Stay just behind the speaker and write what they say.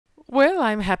Well,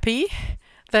 I'm happy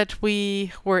that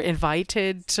we were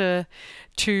invited to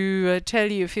tell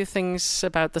you a few things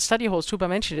about the study host. Huber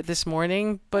mentioned it this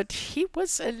morning, but he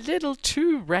was a little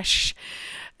too rash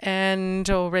and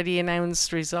already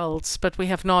announced results, but we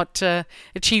have not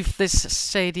achieved this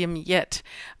stadium yet.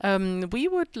 We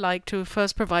would like to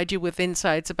first provide you with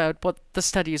insights about what the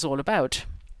study is all about.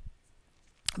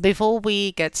 Before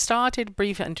we get started,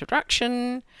 brief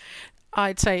introduction.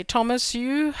 I'd say, Thomas,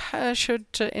 you should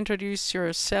introduce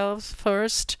yourself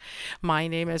first. My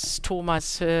name is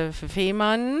Thomas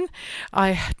Wehmann.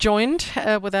 I joined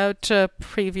without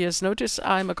previous notice.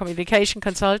 I'm a communication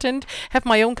consultant, have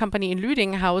my own company in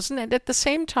Lüdinghausen, and at the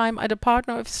same time, I'm a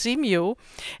partner of Simio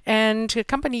and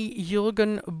company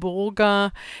Jürgen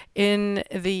Burger in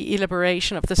the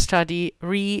elaboration of the study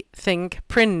Rethink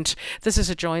Print. This is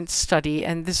a joint study,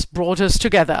 and this brought us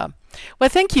together. Well,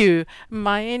 thank you.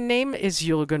 My name is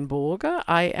Jürgen Burger.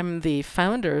 I am the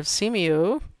founder of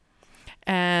Simio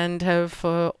and have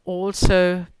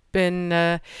also been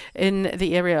in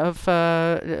the area of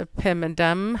PIM and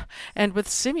DAM. And with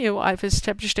Simio, I've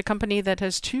established a company that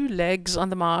has two legs on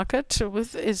the market,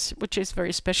 which is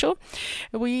very special.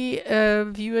 We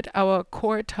view it our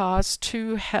core task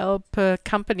to help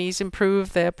companies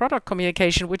improve their product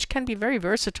communication, which can be very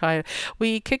versatile.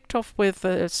 We kicked off with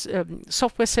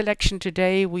software selection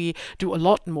today. We do a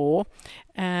lot more.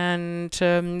 And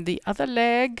the other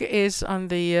leg is on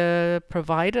the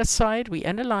provider side. We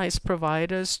analyze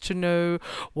providers to know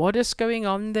what is going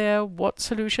on there, what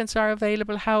solutions are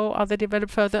available, how are they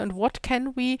developed further, and what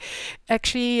can we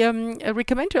actually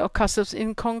recommend to our customers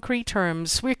in concrete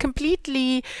terms. We're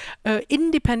completely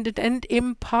independent and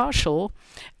impartial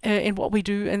in what we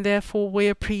do, and therefore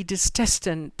we're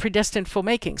predestined for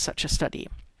making such a study.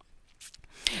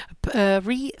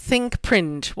 Rethink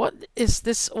Print. What is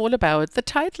this all about? The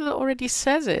title already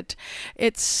says it.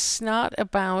 It's not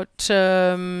about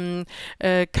coming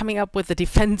up with a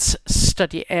defense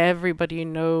study. Everybody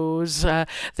knows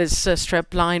this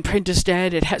strapline, print is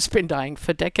dead. It has been dying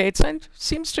for decades and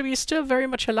seems to be still very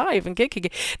much alive and kicking.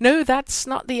 No, that's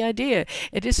not the idea.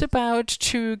 It is about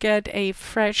to get a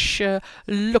fresh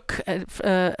look,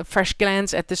 a fresh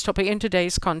glance at this topic in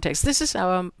today's context. This is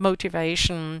our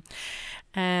motivation,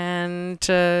 and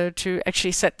to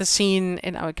actually set the scene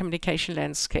in our communication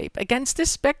landscape. Against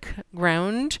this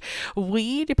background,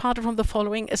 we departed from the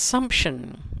following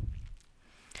assumption.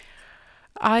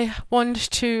 I want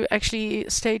to actually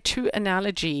state two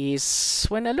analogies.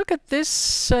 When I look at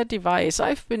this device,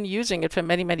 I've been using it for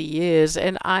many, many years,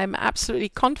 and I'm absolutely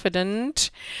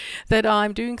confident that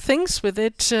I'm doing things with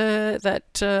it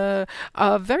that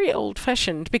are very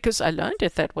old-fashioned, because I learned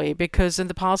it that way, because in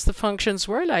the past the functions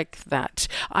were like that.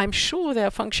 I'm sure there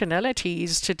are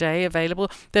functionalities today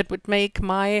available that would make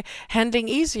my handling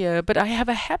easier, but I have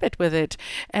a habit with it,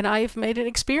 and I've made an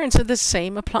experience, and the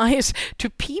same applies to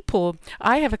people.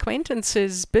 I have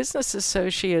acquaintances, business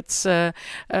associates,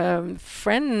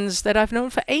 friends that I've known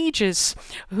for ages,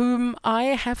 whom I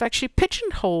have actually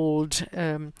pigeonholed.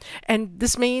 And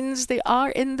this means they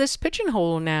are in this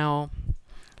pigeonhole now.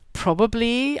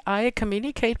 Probably I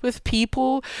communicate with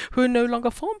people who no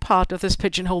longer form part of this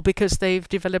pigeonhole because they've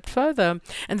developed further.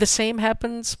 And the same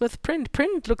happens with print.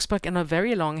 Print looks back in a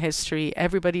very long history.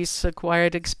 Everybody's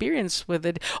acquired experience with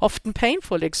it, often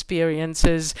painful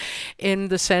experiences in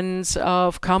the sense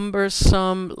of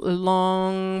cumbersome,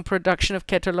 long production of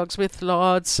catalogs with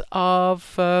lots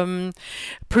of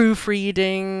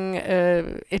proofreading,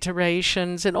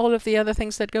 iterations, and all of the other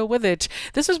things that go with it.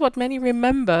 This is what many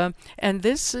remember, and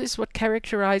this is what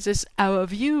characterizes our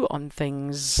view on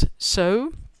things.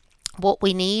 So what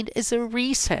we need is a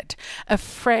reset, a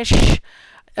fresh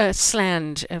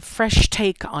slant, a fresh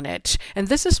take on it. And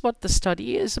this is what the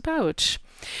study is about.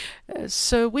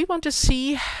 So we want to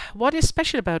see what is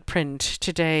special about print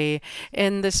today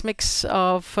in this mix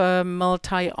of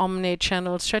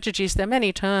multi-omni-channel strategies. There are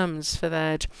many terms for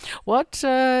that. What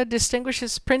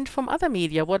distinguishes print from other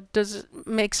media? What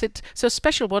makes it so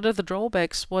special? What are the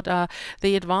drawbacks? What are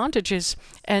the advantages?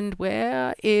 And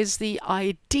where is the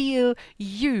ideal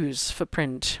use for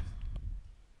print?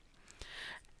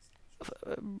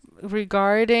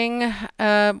 Regarding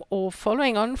or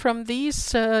following on from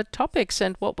these topics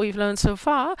and what we've learned so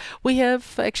far, we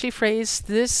have actually phrased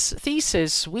this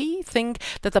thesis. We think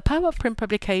that the power of print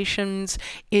publications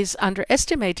is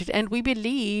underestimated, and we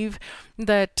believe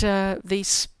that the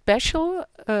special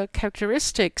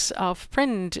characteristics of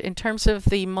print in terms of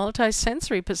the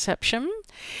multi-sensory perception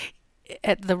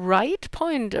at the right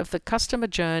point of the customer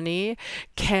journey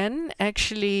can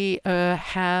actually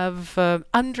have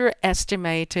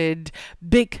underestimated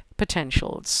big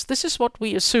potentials. This is what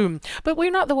we assume. But we're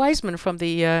not the wise men from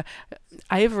the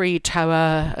ivory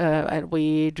tower, and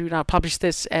we do not publish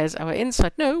this as our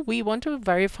insight. No, we want to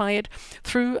verify it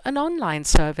through an online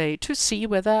survey to see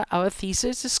whether our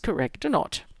thesis is correct or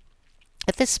not.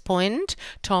 At this point,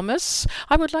 Thomas,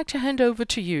 I would like to hand over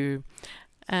to you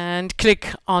and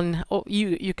click on, or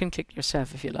you can click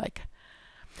yourself if you like.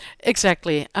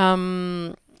 Exactly.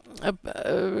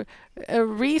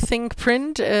 Rethink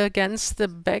print against the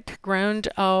background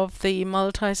of the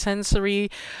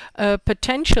multisensory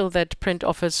potential that print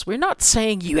offers. We're not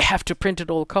saying you have to print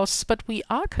at all costs, but we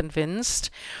are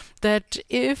convinced that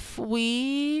if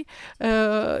we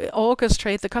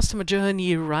orchestrate the customer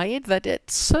journey right, that at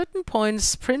certain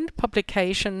points print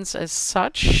publications as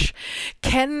such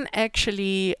can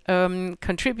actually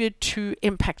contribute to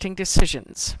impacting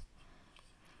decisions.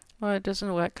 Well, it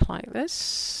doesn't work like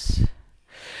this.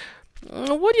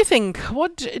 What do you think?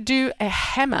 What do a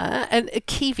hammer and a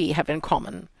kiwi have in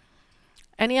common?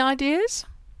 Any ideas?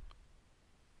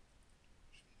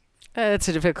 It's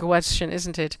a difficult question,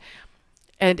 isn't it?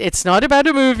 And it's not about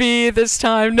a movie this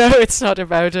time. No, it's not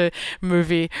about a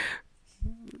movie.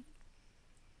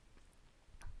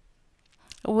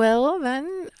 Well,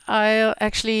 then I'll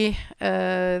actually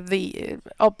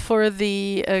opt for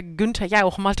the Günther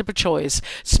Jauch multiple choice.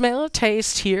 Smell,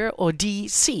 taste, hear, or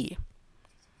DC.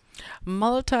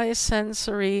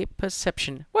 Multisensory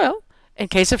perception. Well, in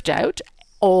case of doubt,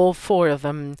 all four of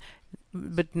them.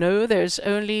 But no, there's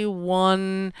only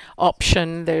one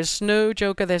option. There's no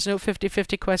joker. There's no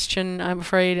 50-50 question, I'm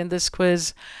afraid, in this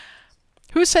quiz.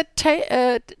 Who said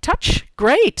touch?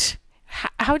 Great.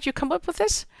 How'd you come up with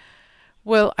this?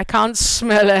 Well, I can't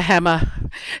smell a hammer.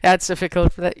 That's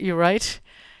difficult. You're right.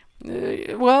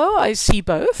 Well, I see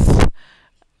both.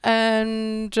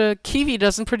 And kiwi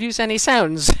doesn't produce any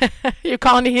sounds. You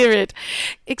can't hear it.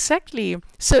 Exactly.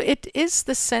 So it is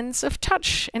the sense of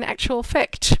touch in actual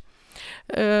fact.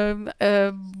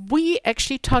 We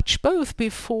actually touch both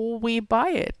before we buy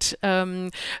it.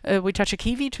 We touch a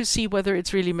kiwi to see whether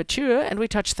it's really mature, and we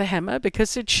touch the hammer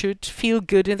because it should feel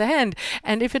good in the hand.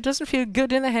 And if it doesn't feel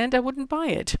good in the hand, I wouldn't buy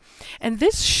it. And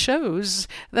this shows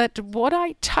that what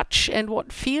I touch and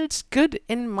what feels good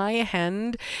in my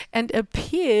hand and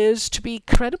appears to be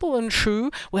credible and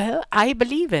true, well, I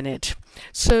believe in it.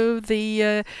 So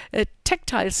the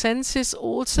tactile sense is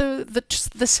also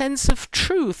the sense of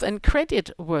truth and credit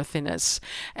worthiness,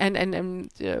 and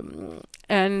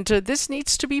this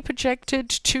needs to be projected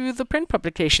to the print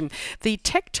publication. The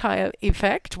tactile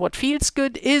effect, what feels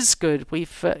good is good.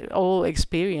 We've all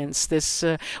experienced this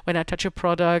when I touch a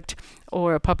product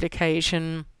or a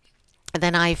publication,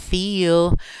 then I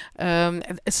feel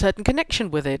a certain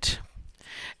connection with it.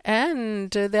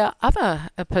 And there are other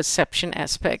perception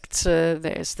aspects.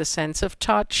 There's the sense of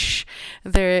touch,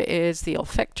 there is the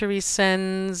olfactory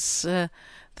sense, the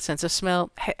sense of smell.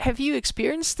 Have you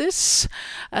experienced this?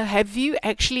 Have you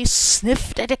actually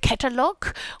sniffed at a catalog?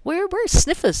 We're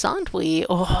sniffers, aren't we?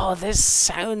 Oh, this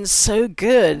sounds so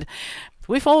good.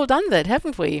 We've all done that,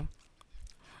 haven't we?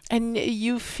 And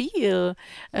you feel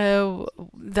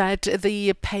that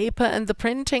the paper and the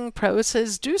printing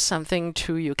process do something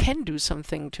to you, can do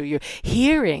something to you.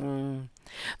 Hearing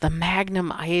the Magnum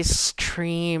ice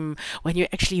cream, when you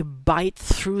actually bite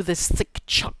through this thick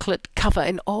chocolate cover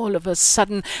and all of a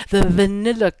sudden the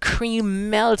vanilla cream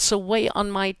melts away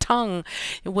on my tongue.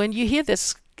 When you hear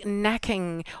this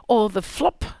knacking or the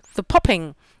flop, the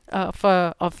popping of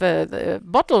the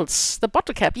bottles, the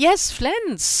bottle cap. Yes,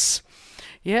 Flens.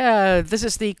 Yeah, this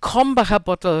is the Krombacher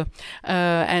bottle,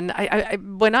 and I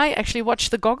when I actually watch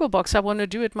the Gogglebox, I want to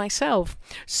do it myself.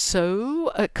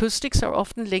 So acoustics are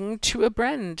often linked to a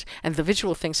brand, and the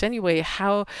visual things anyway.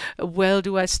 How well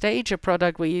do I stage a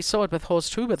product? We saw it with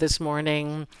Horst Huber this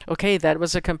morning. Okay, that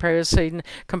was a comparison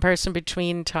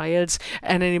between tiles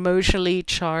and an emotionally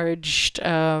charged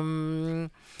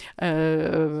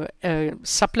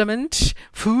supplement,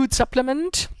 food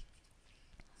supplement.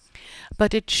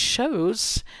 But it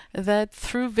shows that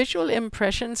through visual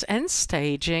impressions and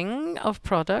staging of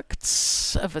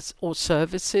products or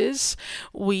services,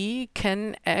 we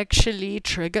can actually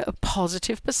trigger a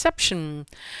positive perception.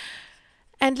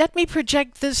 And let me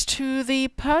project this to the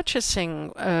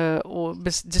purchasing or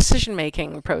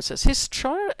decision-making process.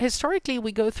 Historically,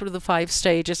 we go through the 5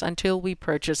 stages until we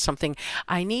purchase something.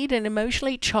 I need an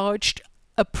emotionally charged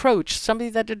approach, somebody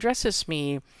that addresses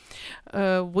me.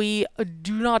 We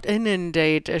do not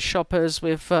inundate shoppers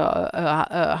with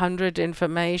 100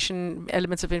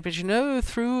 elements of information. No,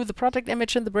 through the product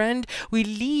image and the brand, we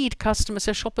lead customers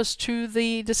and shoppers to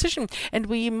the decision, and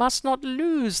we must not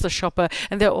lose the shopper.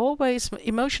 And there are always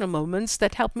emotional moments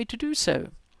that help me to do so.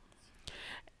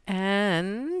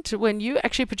 And when you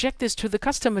actually project this to the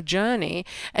customer journey,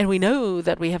 and we know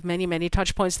that we have many, many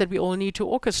touch points that we all need to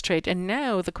orchestrate. And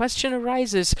now the question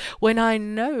arises, when I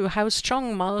know how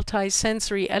strong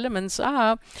multi-sensory elements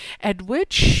are, at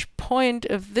which point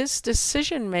of this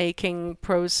decision-making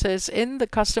process in the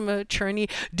customer journey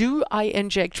do I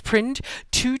inject print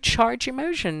to charge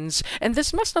emotions? And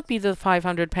this must not be the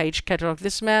 500-page catalog.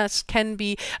 This can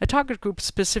be a target group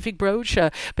specific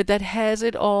brochure, but that has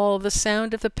it all, the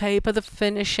sound of the paper, the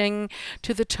finishing,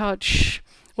 to the touch,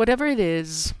 whatever it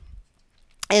is.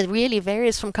 It really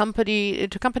varies from company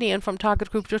to company and from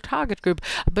target group to target group,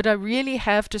 but I really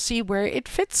have to see where it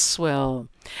fits well.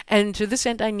 And to this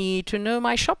end, I need to know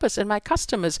my shoppers and my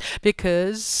customers,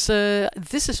 because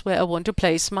this is where I want to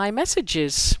place my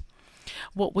messages.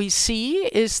 What we see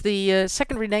is the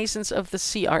second renaissance of the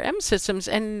CRM systems,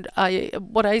 and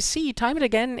what I see time and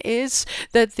again is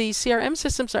that the CRM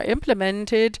systems are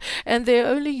implemented and they're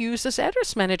only used as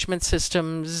address management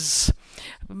systems.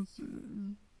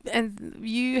 And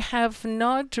you have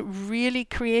not really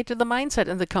created the mindset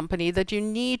in the company that you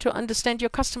need to understand your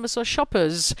customers or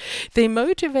shoppers. They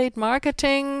motivate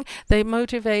marketing, they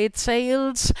motivate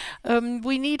sales.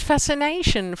 We need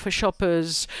fascination for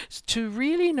shoppers to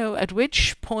really know at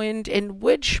which point, in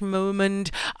which moment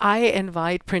I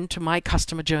invite print to my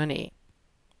customer journey.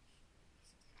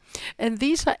 And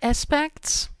these are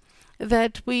aspects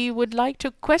that we would like to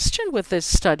question with this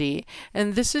study.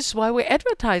 And this is why we're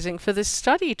advertising for this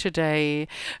study today,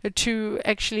 to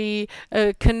actually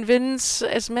convince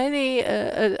as many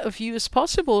of you as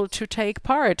possible to take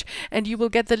part. And you will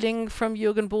get the link from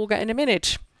Jürgen Burger in a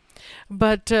minute.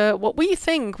 But what we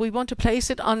think, we want to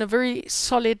place it on a very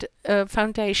solid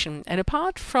foundation. And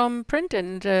apart from print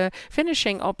and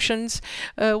finishing options,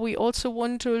 we also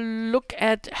want to look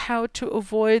at how to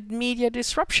avoid media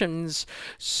disruptions.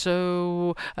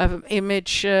 So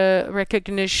image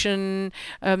recognition,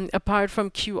 apart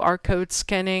from QR code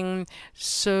scanning.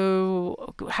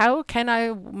 So how can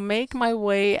I make my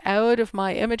way out of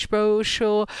my image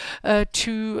brochure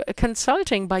to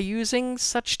consulting by using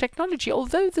such technology?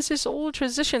 Although this is all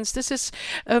transitions, this is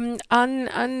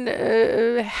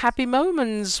happy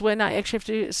moments when I actually have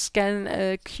to scan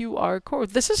a QR code.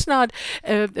 This is not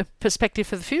a perspective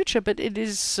for the future, but it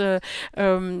is a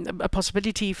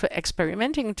possibility for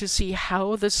experimenting to see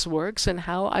how this works and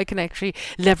how I can actually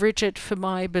leverage it for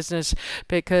my business.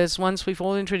 Because once we've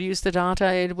all introduced the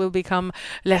data, it will become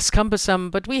less cumbersome,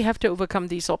 but we have to overcome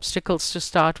these obstacles to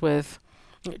start with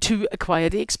to acquire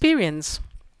the experience.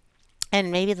 And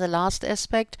maybe the last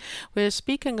aspect, we're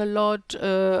speaking a lot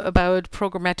about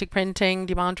programmatic printing,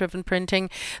 demand-driven printing.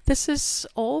 This is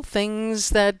all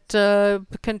things that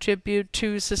contribute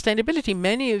to sustainability.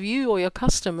 Many of you or your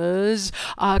customers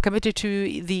are committed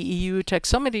to the EU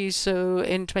taxonomy. So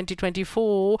in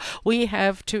 2024, we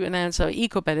have to announce our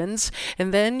eco-balance,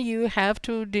 and then you have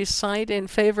to decide in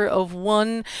favor of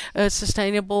one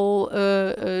sustainable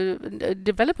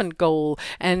development goal.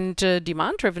 And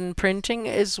demand-driven printing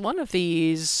is one of these.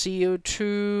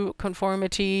 CO2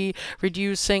 conformity,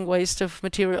 reducing waste of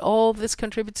material, all this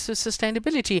contributes to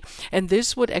sustainability, and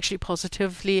this would actually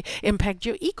positively impact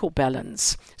your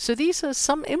eco-balance. So these are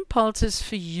some impulses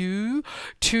for you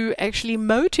to actually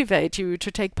motivate you to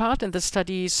take part in the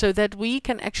study, so that we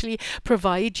can actually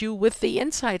provide you with the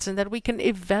insights and that we can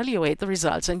evaluate the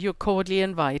results, and you're cordially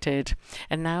invited.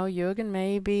 And now, Jürgen,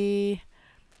 maybe...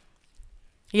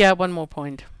 Yeah, one more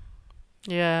point.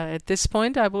 Yeah, at this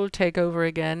point I will take over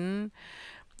again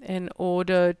in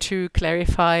order to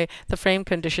clarify the frame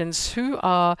conditions. Who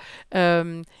are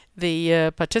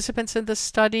the participants in the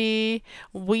study?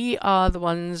 We are the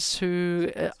ones who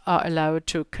are allowed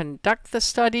to conduct the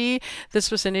study.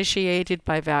 This was initiated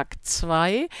by Werk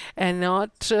 2 and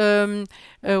not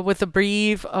with a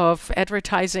brief of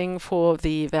advertising for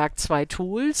the Werk 2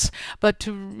 tools, but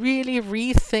to really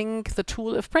rethink the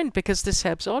tool of print, because this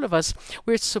helps all of us.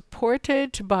 We're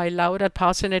supported by Laudat,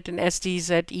 Parsonet, and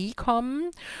SDZ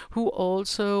Ecom, who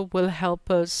also will help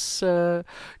us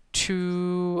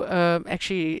to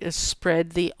actually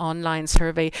spread the online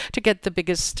survey to get the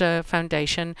biggest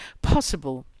foundation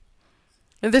possible.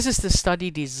 And this is the study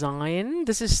design.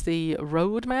 This is the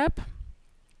roadmap.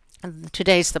 And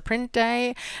today's the print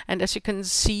day, and as you can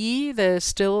see, there's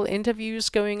still interviews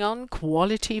going on,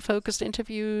 quality-focused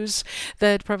interviews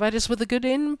that provide us with a good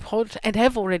input and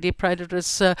have already provided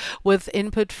us with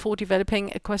input for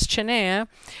developing a questionnaire,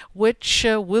 which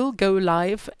will go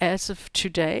live as of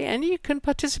today, and you can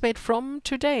participate from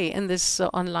today in this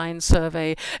online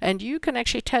survey, and you can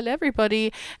actually tell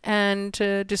everybody and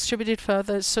distribute it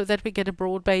further so that we get a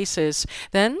broad basis.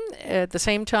 Then, at the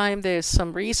same time, there's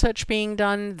some research being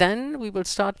done. Then we will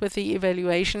start with the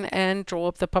evaluation and draw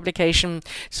up the publication.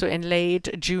 So in late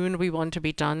June, we want to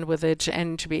be done with it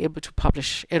and to be able to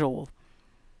publish it all.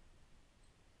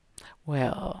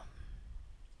 Well,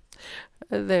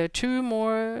 there are two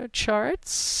more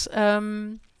charts.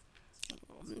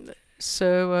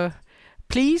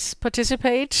 Please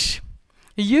participate.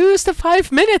 Use the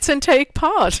 5 minutes and take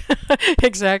part.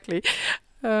 Exactly.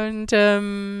 And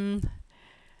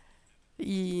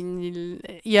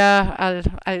yeah,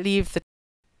 I'll leave the.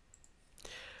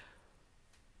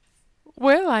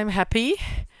 Well, I'm happy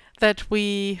that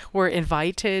we were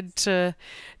invited to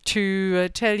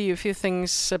tell you a few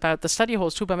things about the study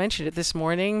host. Huber mentioned it this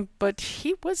morning, but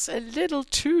he was a little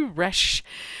too rash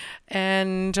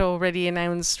and already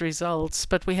announced results,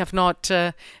 but we have not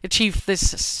achieved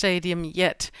this stadium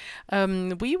yet.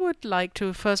 We would like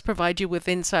to first provide you with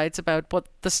insights about what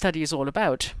the study is all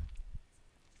about.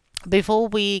 Before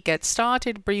we get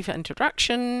started, brief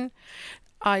introduction.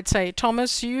 I'd say,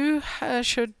 Thomas, you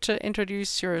should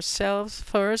introduce yourself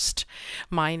first.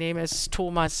 My name is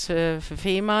Thomas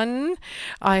Fehmarn.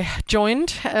 I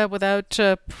joined without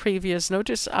previous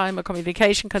notice. I'm a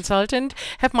communication consultant,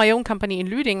 have my own company in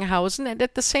Lüdinghausen, and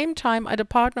at the same time, I'm a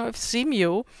partner of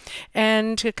Simio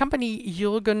and company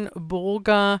Jürgen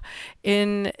Burger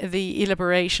in the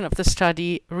elaboration of the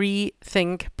study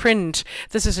Rethink Print.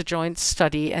 This is a joint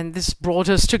study, and this brought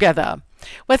us together.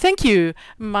 Well, thank you.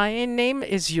 My name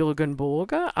is Jürgen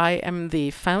Burger. I am the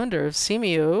founder of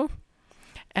Simio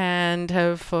and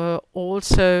have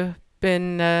also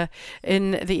been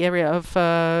in the area of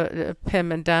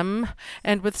PIM and DAM.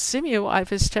 And with Simio,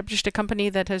 I've established a company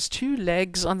that has two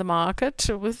legs on the market,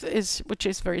 which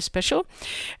is very special.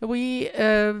 We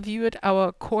view it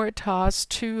our core task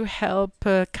to help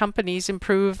companies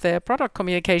improve their product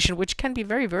communication, which can be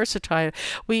very versatile.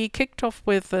 We kicked off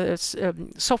with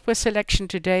software selection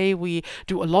today. We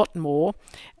do a lot more.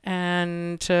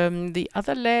 And the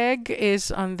other leg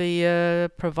is on the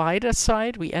provider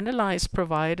side. We analyze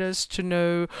providers to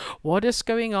know what is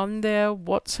going on there,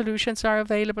 what solutions are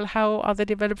available, how are they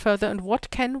developed further, and what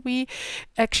can we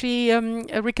actually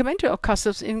recommend to our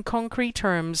customers in concrete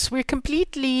terms. We're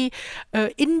completely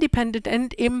independent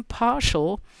and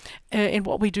impartial in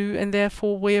what we do, and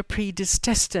therefore we're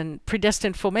predestined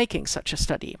for making such a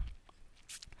study.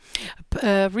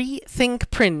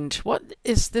 Rethink Print. What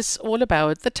is this all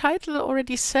about? The title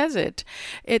already says it.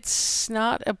 It's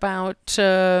not about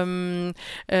coming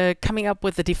up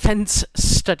with a defense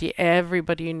study.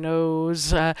 Everybody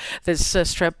knows this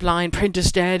strapline print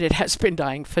is dead. It has been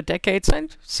dying for decades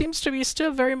and seems to be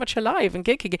still very much alive and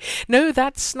kicking. No,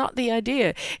 that's not the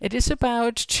idea. It is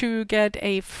about to get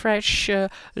a fresh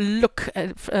look,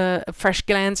 a fresh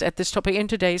glance at this topic in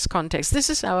today's context. This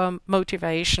is our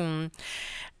motivation,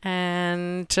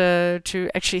 and to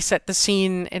actually set the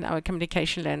scene in our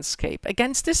communication landscape.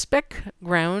 Against this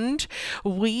background,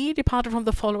 we departed from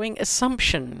the following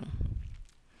assumption.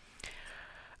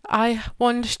 I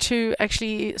want to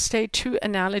actually state two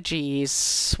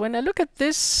analogies. When I look at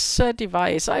this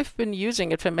device, I've been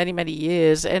using it for many, many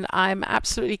years, and I'm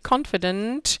absolutely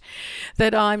confident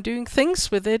that I'm doing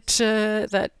things with it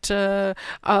that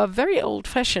are very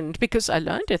old-fashioned, because I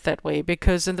learned it that way,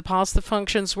 because in the past the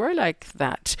functions were like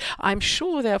that. I'm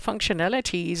sure there are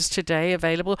functionalities today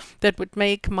available that would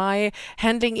make my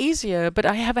handling easier, but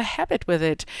I have a habit with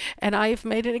it, and I've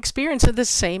made an experience, and the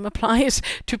same applies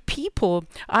to people.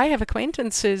 I have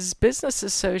acquaintances, business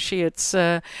associates,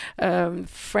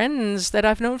 friends that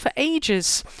I've known for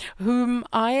ages, whom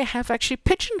I have actually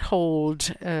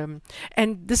pigeonholed. And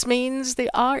this means they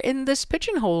are in this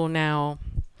pigeonhole now.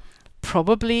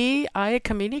 Probably I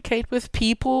communicate with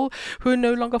people who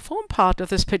no longer form part of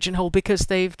this pigeonhole because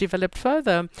they've developed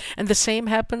further. And the same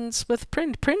happens with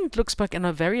print. Print looks back in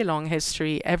a very long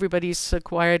history. Everybody's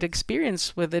acquired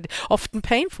experience with it, often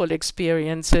painful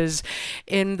experiences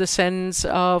in the sense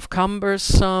of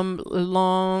cumbersome,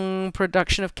 long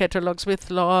production of catalogs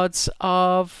with lots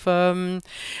of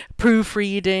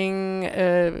proofreading,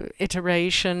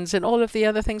 iterations, and all of the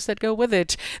other things that go with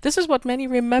it. This is what many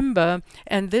remember,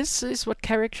 and this is what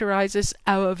characterizes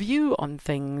our view on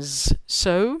things.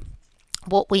 So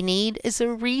what we need is a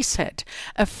reset,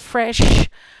 a fresh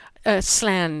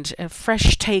slant, a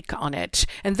fresh take on it.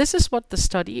 And this is what the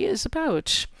study is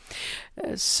about.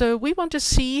 So we want to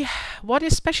see what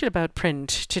is special about print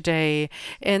today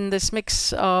in this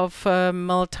mix of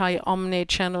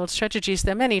multi-omni-channel strategies.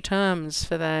 There are many terms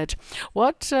for that.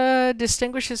 What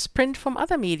distinguishes print from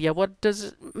other media? What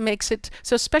makes it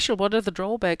so special? What are the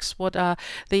drawbacks? What are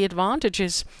the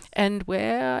advantages? And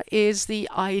where is the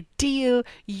ideal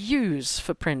use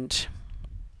for print?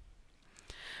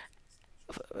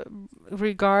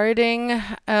 Regarding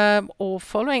or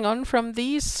following on from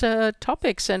these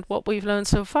topics and what we've learned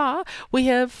so far, we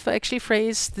have actually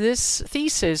phrased this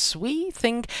thesis. We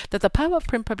think that the power of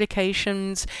print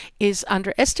publications is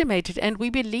underestimated, and we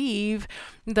believe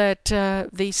that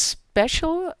the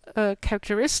special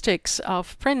characteristics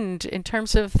of print in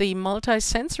terms of the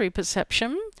multi-sensory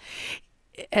perception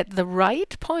at the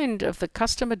right point of the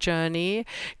customer journey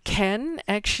can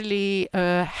actually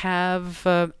have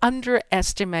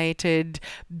underestimated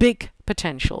big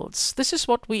potentials. This is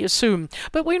what we assume.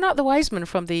 But we're not the wise men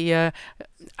from the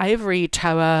ivory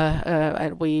tower,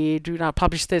 and we do not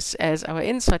publish this as our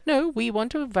insight. No, we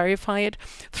want to verify it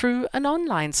through an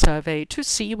online survey to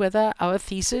see whether our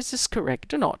thesis is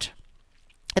correct or not.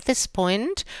 At this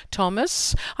point,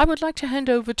 Thomas, I would like to hand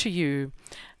over to you.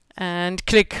 And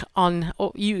click on,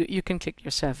 or you can click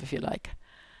yourself if you like.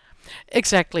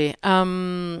 Exactly.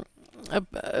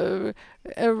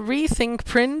 Rethink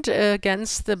print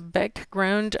against the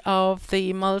background of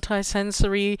the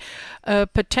multisensory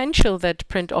potential that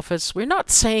print offers. We're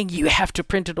not saying you have to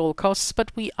print at all costs,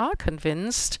 but we are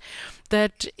convinced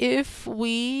that if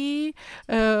we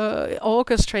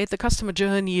orchestrate the customer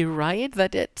journey right,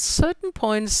 that at certain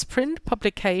points print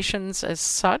publications as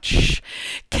such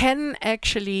can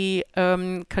actually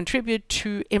contribute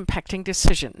to impacting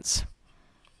decisions.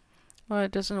 Well,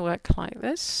 it doesn't work like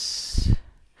this.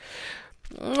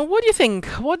 What do you think?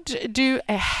 What do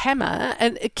a hammer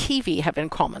and a kiwi have in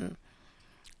common?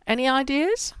 Any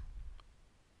ideas?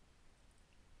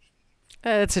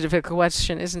 That's a difficult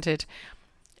question, isn't it?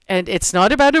 And it's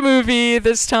not about a movie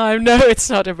this time. No, it's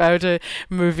not about a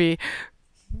movie.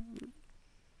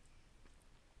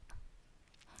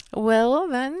 Well,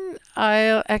 then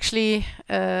I'll actually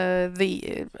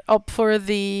opt for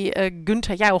the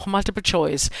Günther Jauch multiple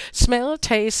choice. Smell,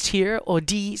 taste, hear, or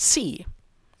DC.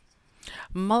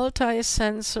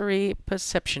 Multisensory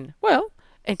perception. Well,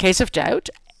 in case of doubt,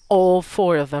 all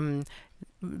four of them.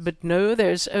 But no,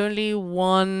 there's only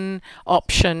one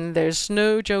option. There's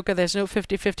no joker. There's no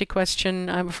 50-50 question,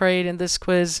 I'm afraid, in this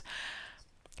quiz.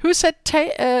 Who said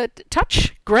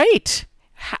touch? Great.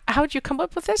 How'd you come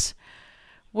up with this?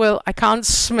 Well, I can't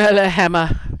smell a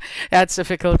hammer. That's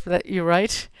difficult. You're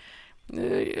right.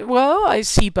 Well, I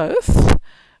see both.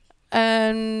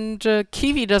 And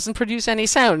kiwi doesn't produce any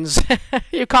sounds.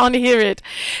 You can't hear it.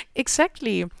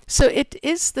 Exactly. So it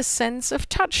is the sense of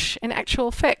touch in actual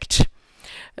fact.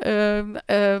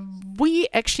 We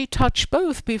actually touch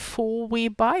both before we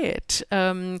buy it.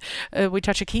 We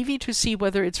touch a kiwi to see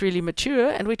whether it's really mature,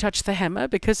 and we touch the hammer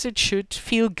because it should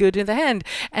feel good in the hand.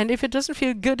 And if it doesn't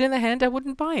feel good in the hand, I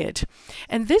wouldn't buy it.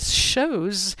 And this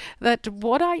shows that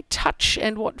what I touch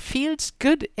and what feels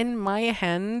good in my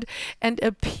hand and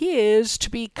appears to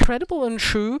be credible and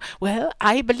true, well,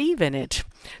 I believe in it.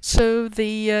 So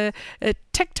the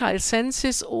tactile sense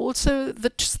is also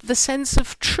the sense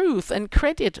of truth and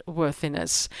credit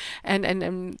worthiness, and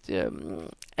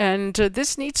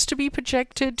this needs to be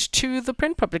projected to the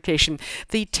print publication.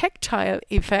 The tactile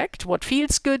effect, what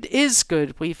feels good is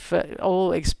good. We've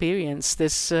all experienced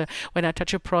this when I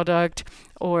touch a product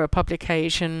or a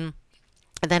publication,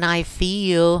 then I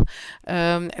feel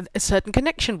a certain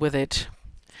connection with it.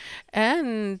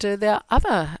 And there are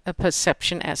other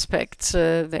perception aspects.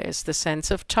 There's the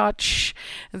sense of touch,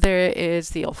 there is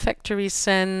the olfactory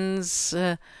sense,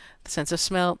 the sense of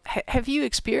smell. Have you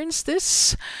experienced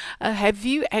this? Have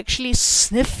you actually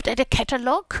sniffed at a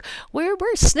catalog? We're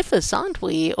sniffers, aren't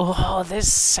we? Oh,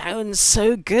 this sounds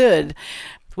so good.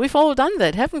 We've all done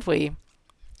that, haven't we?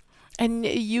 And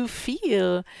you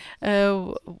feel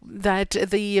that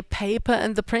the paper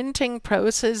and the printing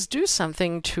process do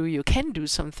something to you, can do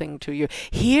something to you.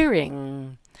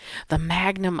 Hearing the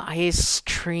Magnum ice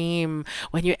cream,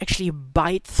 when you actually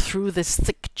bite through this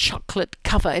thick chocolate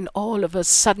cover and all of a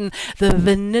sudden the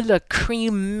vanilla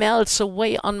cream melts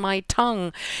away on my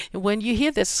tongue. When you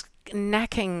hear this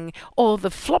knacking or the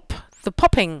flop, the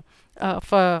popping of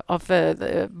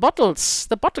the bottles,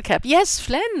 the bottle cap. Yes,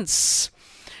 Flens.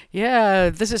 Yeah,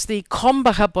 this is the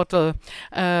Krombacher bottle.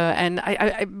 And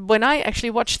when I actually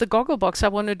watch the Gogglebox, I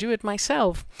want to do it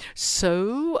myself.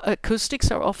 So acoustics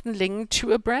are often linked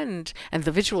to a brand and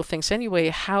the visual things anyway.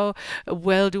 How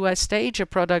well do I stage a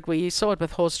product? We saw it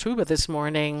with Horst Huber this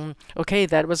morning. Okay,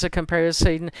 that was a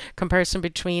comparison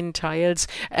between tiles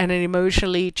and an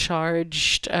emotionally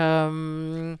charged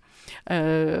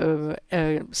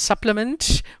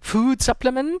supplement, food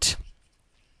supplement.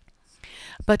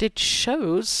 But it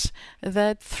shows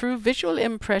that through visual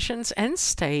impressions and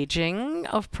staging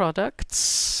of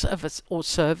products or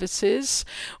services,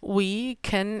 we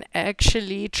can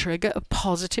actually trigger a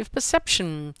positive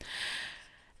perception.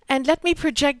 And let me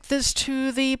project this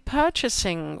to the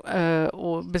purchasing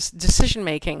or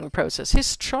decision-making process.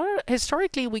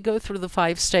 Historically, we go through the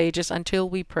 5 stages until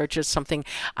we purchase something.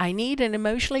 I need an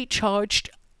emotionally charged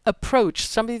approach,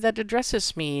 something that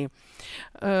addresses me.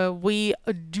 We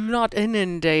do not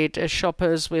inundate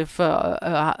shoppers with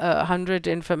 100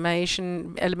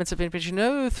 elements of information.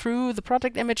 No, through the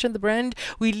product image and the brand,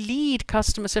 we lead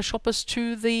customers and shoppers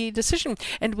to the decision,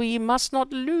 and we must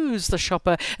not lose the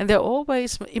shopper. And there are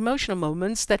always emotional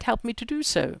moments that help me to do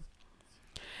so.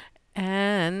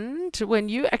 And when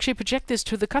you actually project this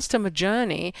to the customer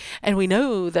journey, and we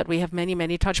know that we have many,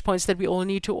 many touch points that we all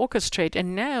need to orchestrate.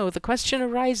 And now the question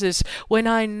arises, when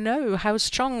I know how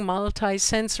strong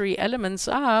multi-sensory elements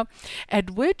are,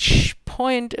 at which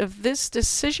point of this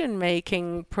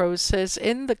decision-making process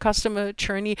in the customer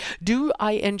journey do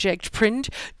I inject print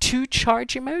to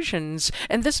charge emotions?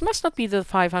 And this must not be the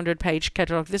 500-page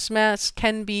catalog. This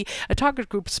can be a target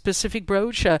group specific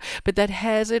brochure, but that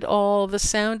has it all, the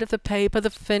sound of the paper, the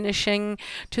finishing,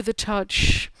 to the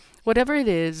touch, whatever it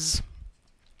is.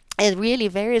 It really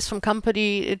varies from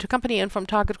company to company and from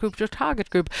target group to target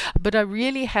group, but I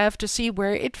really have to see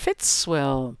where it fits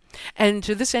well. And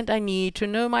to this end, I need to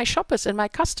know my shoppers and my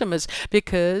customers,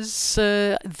 because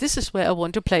this is where I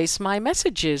want to place my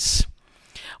messages.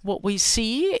 What we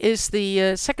see is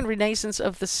the second renaissance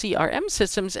of the CRM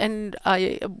systems, and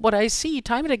what I see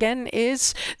time and again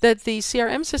is that the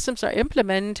CRM systems are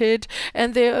implemented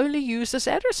and they're only used as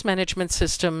address management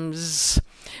systems.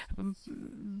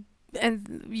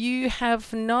 And you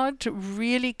have not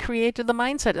really created the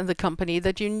mindset in the company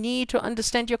that you need to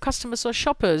understand your customers or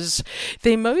shoppers.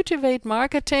 They motivate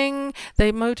marketing,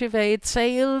 they motivate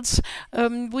sales.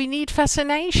 We need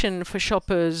fascination for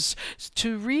shoppers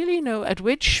to really know at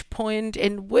which point,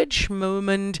 in which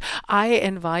moment, I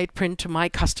invite print to my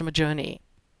customer journey.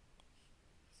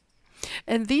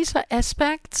 And these are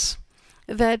aspects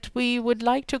that we would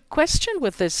like to question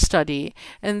with this study.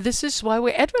 And this is why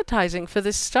we're advertising for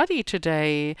this study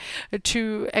today,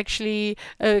 to actually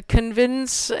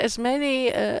convince as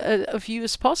many of you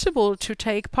as possible to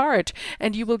take part.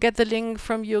 And you will get the link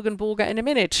from Jürgen Burger in a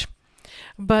minute.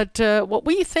 But what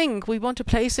we think, we want to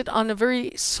place it on a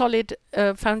very solid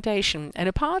foundation. And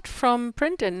apart from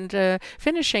print and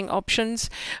finishing options,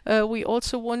 we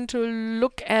also want to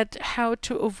look at how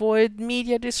to avoid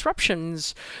media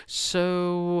disruptions.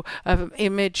 So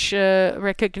image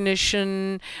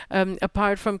recognition,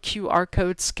 apart from QR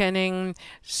code scanning.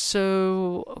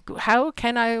 So how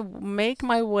can I make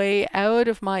my way out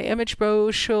of my image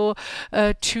brochure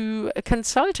to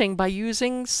consulting by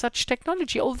using such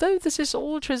technology? Although this is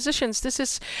all transitions, this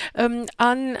is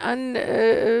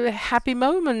happy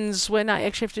moments when I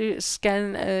actually have to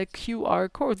scan a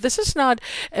QR code. This is not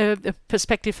a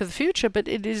perspective for the future, but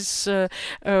it is a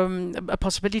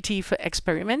possibility for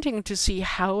experimenting to see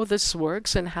how this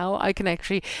works and how I can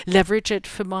actually leverage it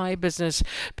for my business.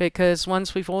 Because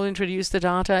once we've all introduced the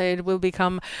data, it will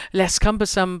become less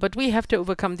cumbersome, but we have to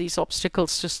overcome these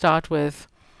obstacles to start with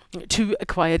to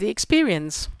acquire the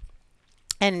experience.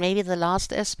 And maybe the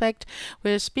last aspect,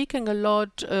 we're speaking a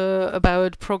lot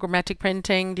about programmatic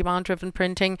printing, demand-driven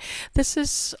printing. This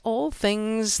is all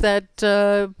things that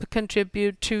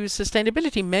contribute to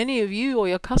sustainability. Many of you or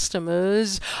your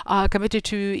customers are committed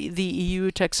to the EU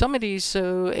taxonomy.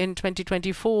 So in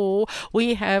 2024,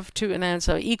 we have to announce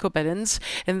our eco-balance,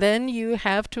 and then you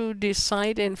have to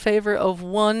decide in favor of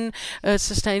one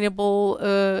sustainable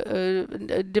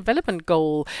development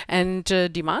goal. And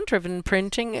demand-driven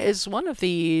printing is one of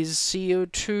these.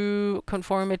 CO2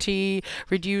 conformity,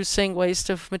 reducing waste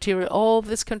of material, all of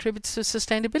this contributes to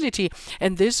sustainability,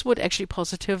 and this would actually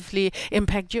positively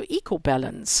impact your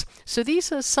eco-balance. So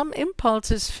these are some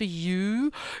impulses for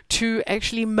you to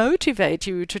actually motivate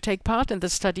you to take part in the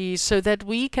study, so that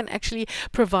we can actually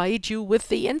provide you with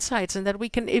the insights and that we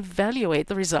can evaluate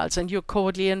the results, and you're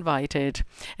cordially invited.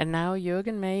 And now,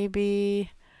 Jürgen,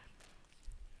 maybe...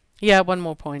 Yeah, one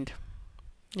more point.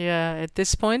 Yeah, at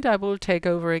this point I will take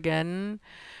over again.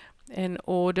 in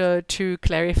order to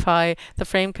clarify the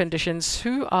frame conditions.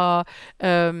 Who are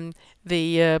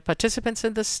the participants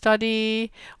in the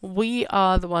study? We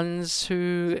are the ones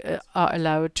who are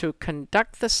allowed to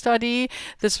conduct the study.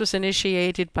 This was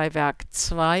initiated by Werk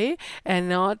 2 and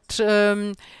not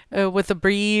with a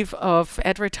brief of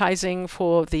advertising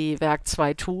for the Werk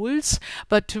 2 tools,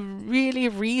 but to really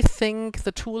rethink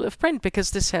the tool of print, because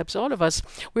this helps all of us.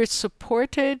 We're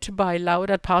supported by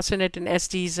Laudat, Parsonet, and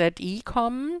SDZ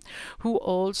Ecom, who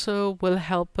also will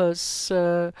help us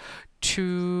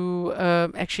to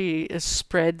actually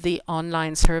spread the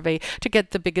online survey to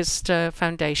get the biggest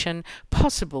foundation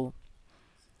possible.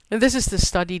 And this is the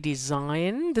study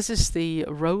design. This is the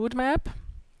roadmap.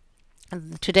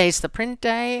 Today's the print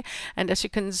day, and as you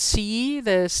can see,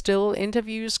 there's still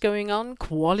interviews going on,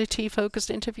 quality-focused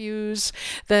interviews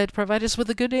that provide us with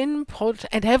a good input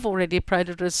and have already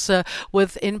provided us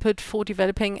with input for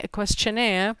developing a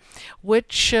questionnaire,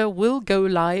 which will go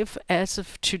live as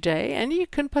of today, and you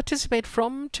can participate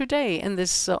from today in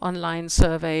this online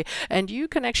survey, and you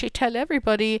can actually tell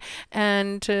everybody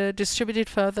and distribute it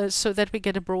further so that we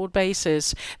get a broad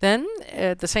basis. Then,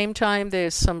 at the same time,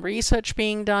 there's some research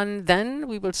being done. Then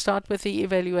we will start with the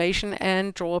evaluation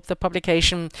and draw up the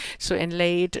publication. So in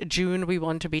late June, we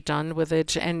want to be done with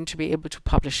it and to be able to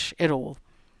publish it all.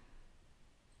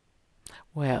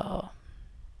 Well,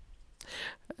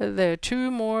 there are two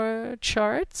more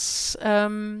charts.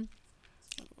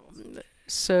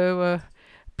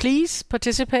 Please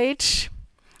participate.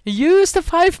 Use the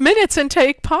 5 minutes and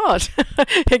take part.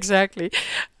 Exactly.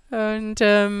 And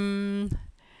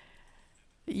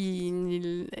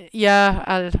yeah,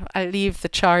 I'll leave the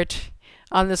chart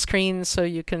on the screen so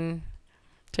you can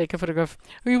take a photograph.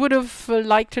 We would have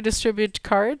liked to distribute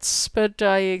cards, but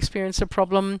I experienced a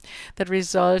problem that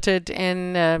resulted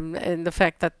in the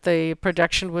fact that the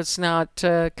production was not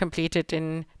completed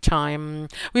in time.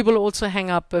 We will also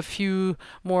hang up a few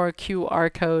more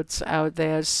QR codes out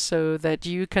there so that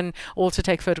you can also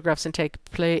take photographs and take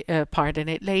part in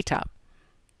it later.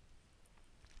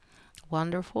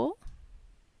 Wonderful.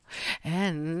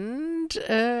 And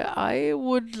I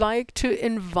would like to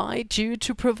invite you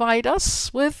to provide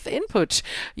us with input.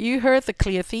 You heard the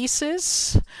clear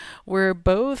thesis. We're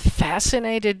both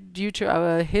fascinated due to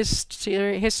our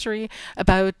history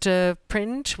about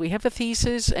print. We have a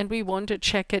thesis and we want to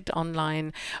check it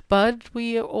online. But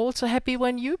we are also happy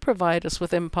when you provide us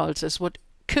with impulses, what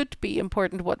could be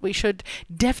important, what we should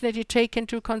definitely take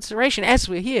into consideration as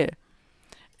we're here.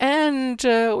 And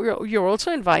you're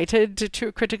also invited to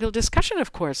a critical discussion,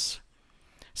 of course.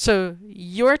 So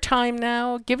your time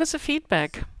now, give us a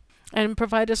feedback and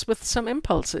provide us with some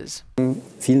impulses.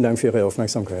 Vielen Dank für Ihre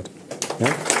Aufmerksamkeit.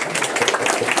 Ja?